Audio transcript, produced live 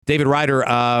David Ryder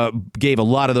gave a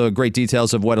lot of the great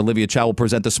details of what Olivia Chow will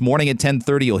present this morning at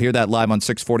 10:30. You'll hear that live on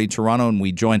 640 Toronto, and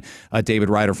we join David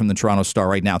Ryder from the Toronto Star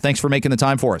right now. Thanks for making the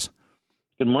time for us.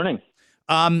 Good morning.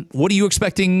 What are you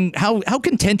expecting? How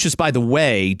contentious, by the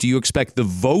way, do you expect the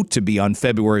vote to be on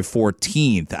February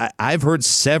 14th? I've heard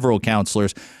several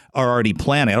councillors are already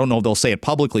planning. I don't know if they'll say it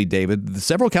publicly, David.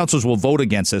 Several councillors will vote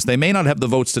against this. They may not have the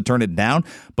votes to turn it down,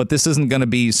 but this isn't going to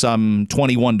be some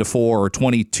 21-4 or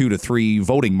 22-3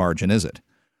 voting margin, is it?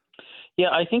 Yeah,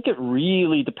 I think it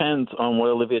really depends on what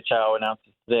Olivia Chow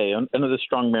announces today. Under the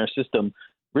strong mayor system,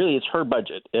 really, it's her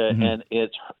budget, and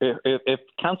it's if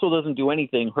council doesn't do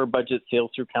anything, her budget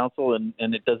sails through council, and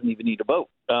it doesn't even need a vote.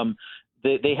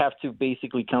 They have to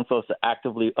basically, council has to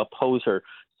actively oppose her.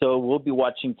 So we'll be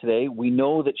watching today. We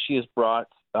know that she has brought.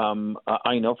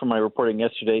 I know from my reporting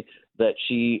yesterday that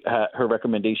her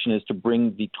recommendation is to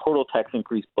bring the total tax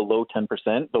increase below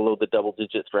 10%, below the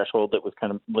double-digit threshold that was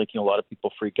kind of making a lot of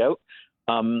people freak out.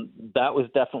 That was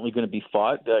definitely going to be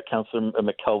fought. Councillor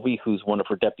McKelvey, who's one of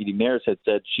her deputy mayors, had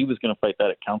said she was going to fight that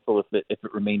at council if it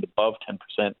remained above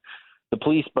 10%. The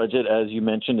police budget, as you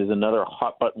mentioned, is another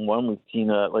hot button one. We've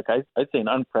seen, I'd say, an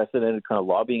unprecedented kind of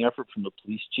lobbying effort from the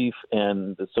police chief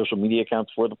and the social media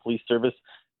accounts for the police service,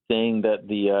 saying that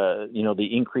the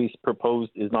increase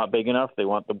proposed is not big enough. They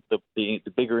want the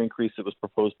bigger increase that was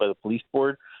proposed by the police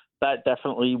board. That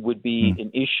definitely would be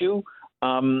an issue.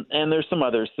 And there's some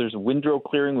others. There's windrow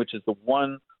clearing, which is the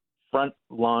one front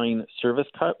line service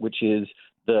cut, which is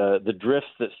the drifts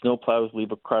that snowplows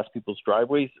leave across people's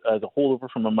driveways. As a holdover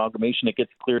from amalgamation, it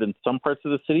gets cleared in some parts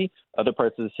of the city. Other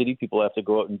parts of the city, people have to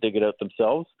go out and dig it out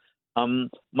themselves.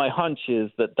 My hunch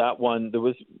is that one, there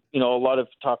was, a lot of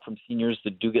talk from seniors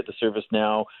that do get the service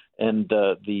now, and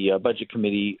the budget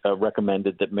committee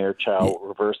recommended that Mayor Chow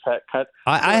reverse that cut.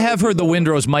 I have heard the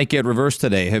windrows might get reversed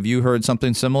today. Have you heard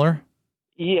something similar?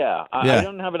 Yeah, I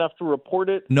don't have enough to report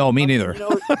it. No, me neither.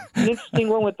 An interesting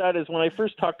one with that is when I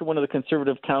first talked to one of the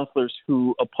conservative councillors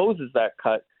who opposes that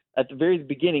cut, at the very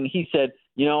beginning, he said,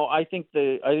 I think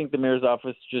the mayor's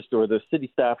office or the city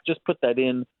staff just put that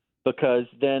in because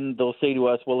then they'll say to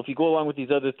us, well, if you go along with these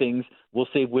other things, we'll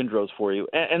save windrows for you.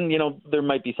 And there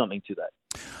might be something to that.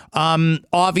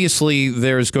 Obviously,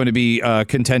 there's going to be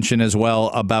contention as well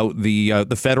about the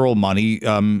federal money.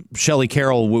 Shelley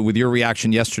Carroll, with your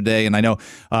reaction yesterday, and I know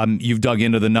you've dug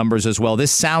into the numbers as well,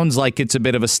 this sounds like it's a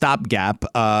bit of a stopgap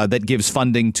that gives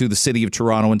funding to the city of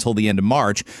Toronto until the end of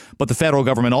March. But the federal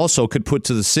government also could put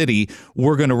to the city,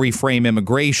 we're going to reframe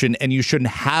immigration, and you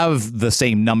shouldn't have the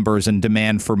same numbers and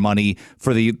demand for money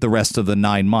for the rest of the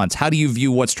 9 months. How do you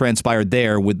view what's transpired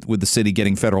there with the city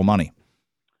getting federal money?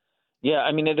 Yeah,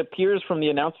 I mean, it appears from the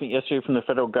announcement yesterday from the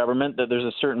federal government that there's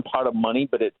a certain pot of money,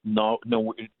 but there's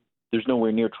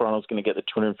nowhere near Toronto's going to get the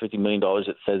 $250 million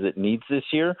it says it needs this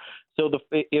year. So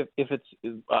if it's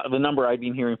the number I've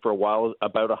been hearing for a while is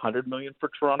about $100 million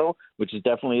for Toronto, which is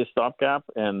definitely a stopgap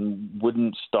and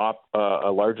wouldn't stop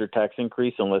a larger tax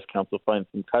increase unless council finds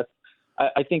some cuts.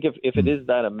 I think if it is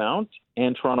that amount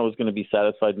and Toronto is going to be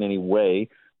satisfied in any way,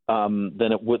 then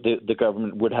the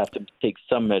government would have to take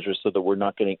some measures so that we're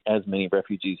not getting as many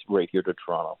refugees right here to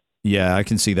Toronto. Yeah, I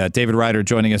can see that. David Ryder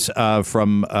joining us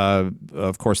from,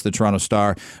 of course, the Toronto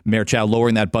Star. Mayor Chow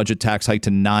lowering that budget tax hike to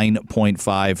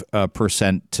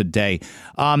 9.5% today.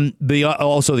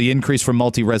 Also, the increase for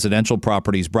multi-residential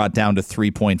properties brought down to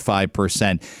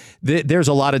 3.5%. There's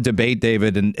a lot of debate,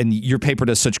 David, and your paper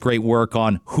does such great work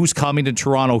on who's coming to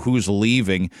Toronto, who's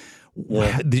leaving.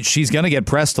 Yeah. She's going to get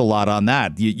pressed a lot on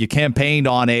that. You campaigned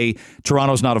on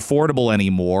Toronto's not affordable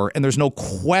anymore, and there's no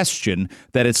question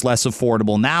that it's less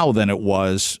affordable now than it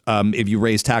was if you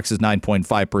raise taxes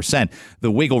 9.5%.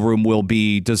 The wiggle room will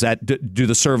be, do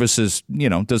the services,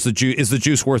 is the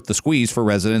juice worth the squeeze for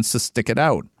residents to stick it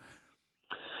out?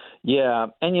 Yeah,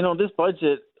 and this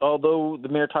budget, although the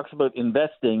mayor talks about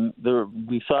investing,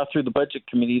 we saw through the budget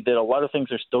committee that a lot of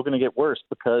things are still going to get worse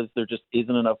because there just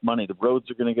isn't enough money. The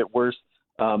roads are going to get worse.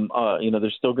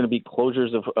 There's still going to be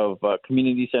closures of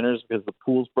community centers because the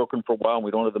pool's broken for a while and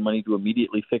we don't have the money to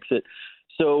immediately fix it.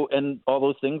 So, and all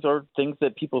those things are things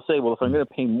that people say, well, if I'm going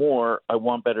to pay more, I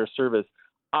want better service.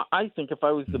 I think if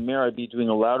I was the mayor, I'd be doing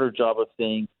a louder job of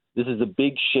saying, this is a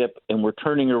big ship, and we're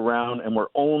turning around, and we're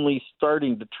only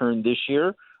starting to turn this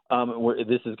year.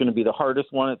 This is going to be the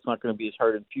hardest one. It's not going to be as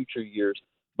hard in future years.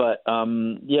 But,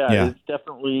 it's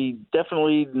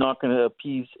definitely not going to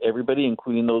appease everybody,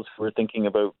 including those who are thinking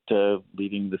about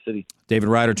leaving the city. David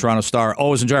Ryder, Toronto Star.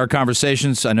 Always enjoy our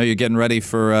conversations. I know you're getting ready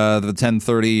for the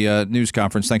 10:30 news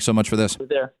conference. Thanks so much for this. We're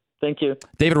there. Thank you.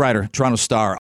 David Ryder, Toronto Star.